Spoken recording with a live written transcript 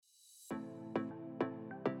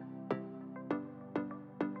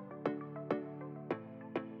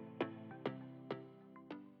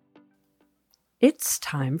It's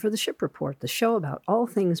time for the Ship Report, the show about all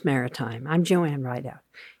things maritime. I'm Joanne Rideout.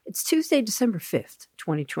 It's Tuesday, December 5th,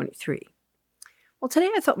 2023. Well, today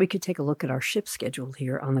I thought we could take a look at our ship schedule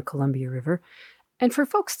here on the Columbia River. And for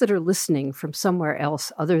folks that are listening from somewhere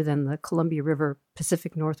else other than the Columbia River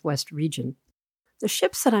Pacific Northwest region, the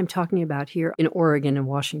ships that I'm talking about here in Oregon and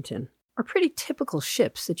Washington are pretty typical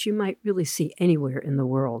ships that you might really see anywhere in the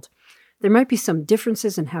world. There might be some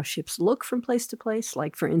differences in how ships look from place to place,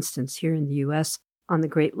 like, for instance, here in the U.S., on the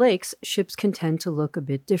Great Lakes, ships can tend to look a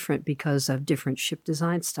bit different because of different ship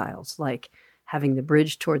design styles, like having the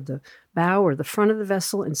bridge toward the bow or the front of the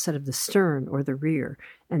vessel instead of the stern or the rear.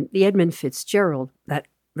 And the Edmund Fitzgerald, that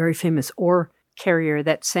very famous ore carrier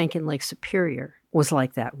that sank in Lake Superior, was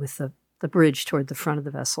like that, with the bridge toward the front of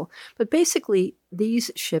the vessel. But basically,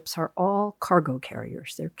 these ships are all cargo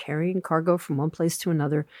carriers. They're carrying cargo from one place to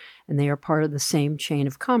another, and they are part of the same chain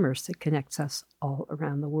of commerce that connects us all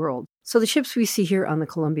around the world. So the ships we see here on the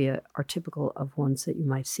Columbia are typical of ones that you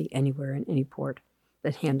might see anywhere in any port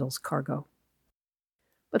that handles cargo.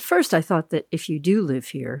 But first, I thought that if you do live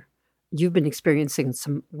here, you've been experiencing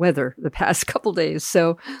some weather the past couple days,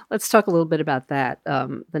 so let's talk a little bit about that.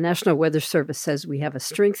 The National Weather Service says we have a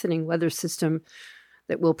strengthening weather system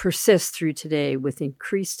that will persist through today with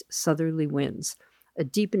increased southerly winds. A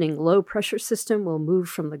deepening low-pressure system will move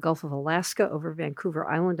from the Gulf of Alaska over Vancouver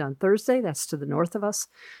Island on Thursday. That's to the north of us.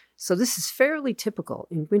 So this is fairly typical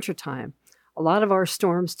in wintertime. A lot of our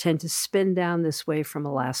storms tend to spin down this way from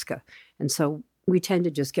Alaska, and so we tend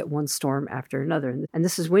to just get one storm after another. And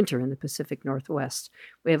this is winter in the Pacific Northwest.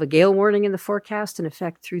 We have a gale warning in the forecast in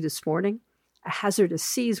effect through this morning, a hazardous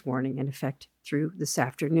seas warning in effect through this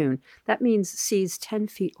afternoon. That means seas 10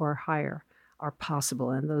 feet or higher are possible.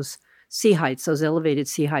 And those sea heights, those elevated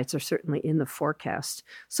sea heights, are certainly in the forecast.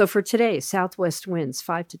 So for today, southwest winds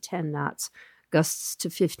 5 to 10 knots, gusts to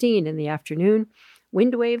 15 in the afternoon,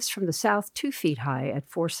 wind waves from the south 2 feet high at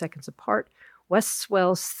 4 seconds apart, west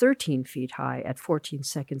swells 13 feet high at 14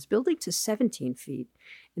 seconds, building to 17 feet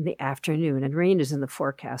in the afternoon, and rain is in the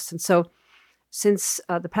forecast. And so since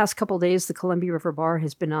the past couple days, the Columbia River Bar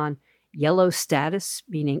has been on yellow status,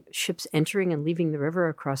 meaning ships entering and leaving the river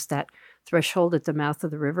across that threshold at the mouth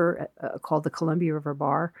of the river called the Columbia River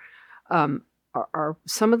Bar.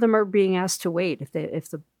 Some of them are being asked to wait. If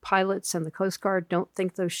the pilots and the Coast Guard don't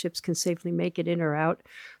think those ships can safely make it in or out,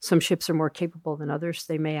 some ships are more capable than others.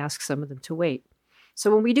 They may ask some of them to wait. So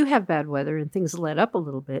when we do have bad weather and things let up a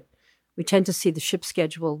little bit, we tend to see the ship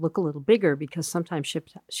schedule look a little bigger because sometimes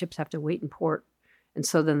ships have to wait in port, and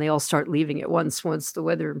so then they all start leaving at once the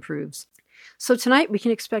weather improves. So tonight we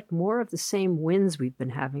can expect more of the same winds we've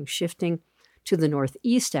been having, shifting to the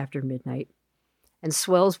northeast after midnight. And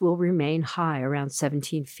swells will remain high, around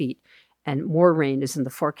 17 feet, and more rain is in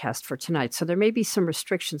the forecast for tonight. So there may be some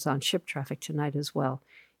restrictions on ship traffic tonight as well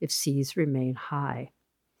if seas remain high.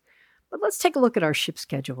 But let's take a look at our ship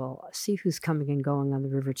schedule, see who's coming and going on the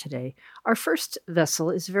river today. Our first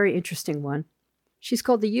vessel is a very interesting one. She's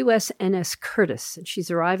called the USNS Curtis, and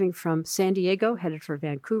she's arriving from San Diego, headed for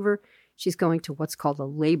Vancouver. She's going to what's called a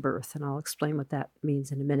lay berth, and I'll explain what that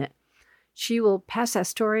means in a minute. She will pass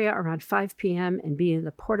Astoria around 5 p.m. and be in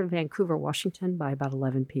the port of Vancouver, Washington by about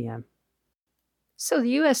 11 p.m. So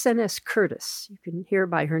the USNS Curtis, you can hear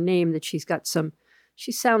by her name that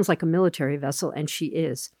she sounds like a military vessel, and she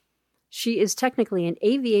is. She is technically an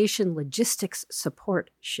aviation logistics support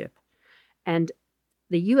ship. And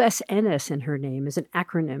the USNS in her name is an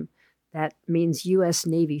acronym that means U.S.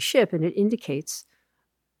 Navy ship, and it indicates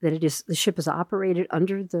that the ship is operated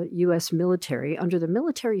under the U.S. military, under the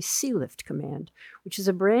Military Sealift Command, which is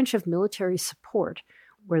a branch of military support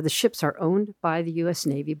where the ships are owned by the U.S.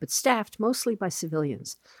 Navy, but staffed mostly by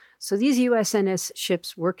civilians. So these USNS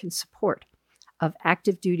ships work in support of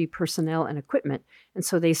active duty personnel and equipment, and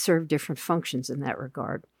so they serve different functions in that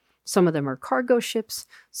regard. Some of them are cargo ships,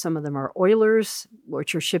 some of them are oilers,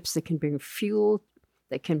 which are ships that can bring fuel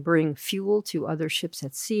to other ships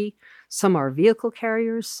at sea. Some are vehicle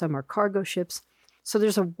carriers, some are cargo ships. So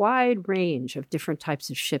there's a wide range of different types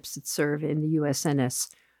of ships that serve in the USNS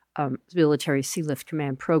Military Sealift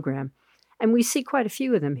Command program. And we see quite a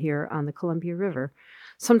few of them here on the Columbia River.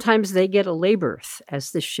 Sometimes they get a lay berth,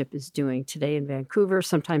 as this ship is doing today in Vancouver.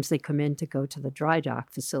 Sometimes they come in to go to the dry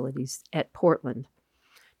dock facilities at Portland.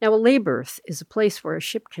 Now, a lay berth is a place where a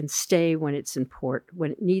ship can stay when it's in port,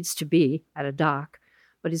 when it needs to be at a dock,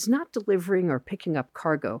 but is not delivering or picking up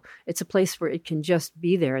cargo. It's a place where it can just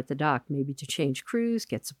be there at the dock, maybe to change crews,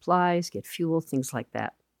 get supplies, get fuel, things like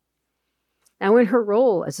that. Now, in her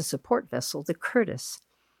role as a support vessel, the Curtis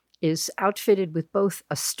is outfitted with both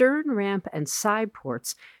a stern ramp and side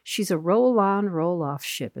ports. She's a roll-on, roll-off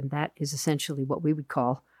ship, and that is essentially what we would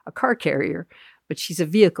call a car carrier, but she's a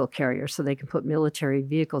vehicle carrier, so they can put military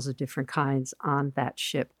vehicles of different kinds on that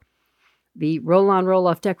ship. The roll-on,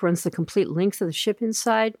 roll-off deck runs the complete length of the ship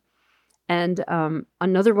inside, and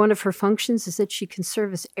another one of her functions is that she can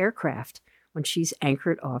service aircraft when she's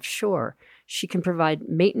anchored offshore. She can provide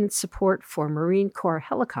maintenance support for Marine Corps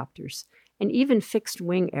helicopters and even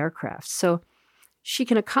fixed-wing aircraft. So she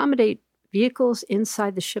can accommodate vehicles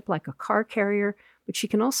inside the ship like a car carrier, but she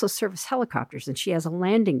can also service helicopters, and she has a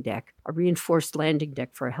landing deck, a reinforced landing deck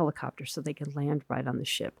for a helicopter, so they can land right on the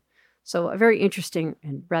ship. So a very interesting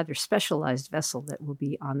and rather specialized vessel that will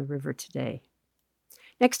be on the river today.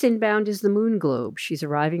 Next inbound is the Moon Globe. She's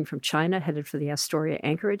arriving from China, headed for the Astoria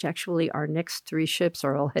anchorage. Actually, our next 3 ships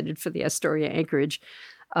are all headed for the Astoria anchorage,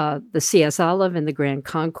 the CS Olive and the Grand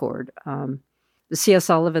Concord. The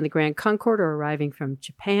CS Olive and the Grand Concord are arriving from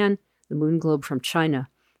Japan, the Moon Globe from China.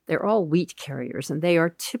 They're all wheat carriers, and they are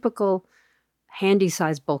typical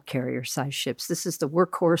handy-sized bulk carrier-sized ships. This is the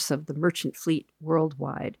workhorse of the merchant fleet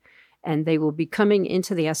worldwide, and they will be coming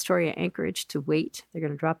into the Astoria anchorage to wait. They're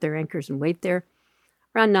going to drop their anchors and wait there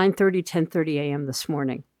around 9:30, 10:30 a.m. this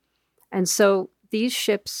morning. And so these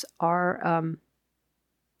ships are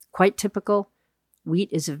quite typical. Wheat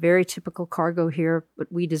is a very typical cargo here,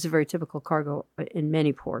 but wheat is a very typical cargo in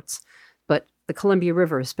many ports. But the Columbia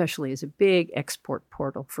River especially is a big export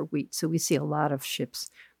portal for wheat. So we see a lot of ships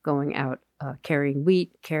going out carrying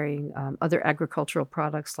wheat, carrying other agricultural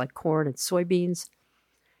products like corn and soybeans,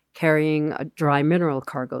 carrying dry mineral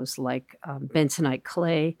cargoes like bentonite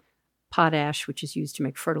clay, potash, which is used to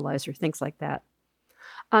make fertilizer, things like that.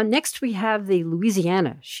 Next, we have the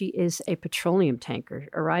Louisiana. She is a petroleum tanker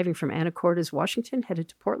arriving from Anacortes, Washington, headed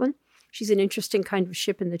to Portland. She's an interesting kind of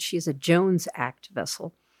ship in that she is a Jones Act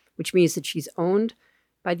vessel, which means that she's owned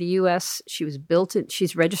by the U.S.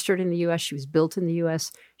 She's registered in the U.S. She was built in the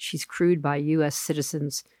U.S. She's crewed by U.S.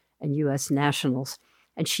 citizens and U.S. nationals.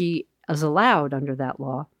 And she is allowed under that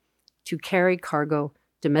law to carry cargo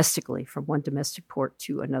domestically from one domestic port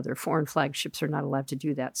to another. Foreign flag ships are not allowed to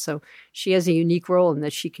do that. So she has a unique role in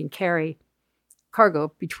that she can carry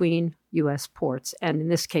cargo between U.S. ports. And in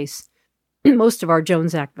this case, most of our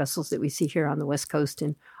Jones Act vessels that we see here on the West Coast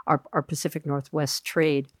in our Pacific Northwest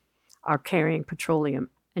trade are carrying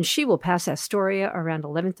petroleum. And she will pass Astoria around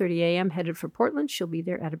 11:30 a.m., headed for Portland. She'll be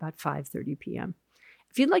there at about 5:30 p.m.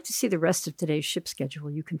 If you'd like to see the rest of today's ship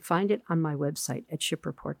schedule, you can find it on my website at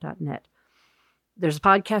shipreport.net. There's a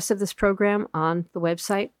podcast of this program on the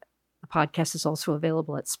website. The podcast is also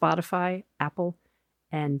available at Spotify, Apple,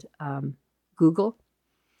 and Google.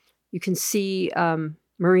 You can see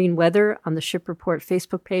marine weather on the Ship Report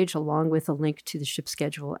Facebook page, along with a link to the ship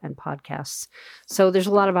schedule and podcasts. So there's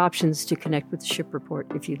a lot of options to connect with the Ship Report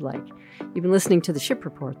if you'd like. You've been listening to the Ship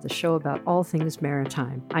Report, the show about all things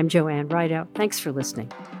maritime. I'm Joanne Rideout. Thanks for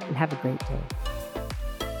listening, and have a great day.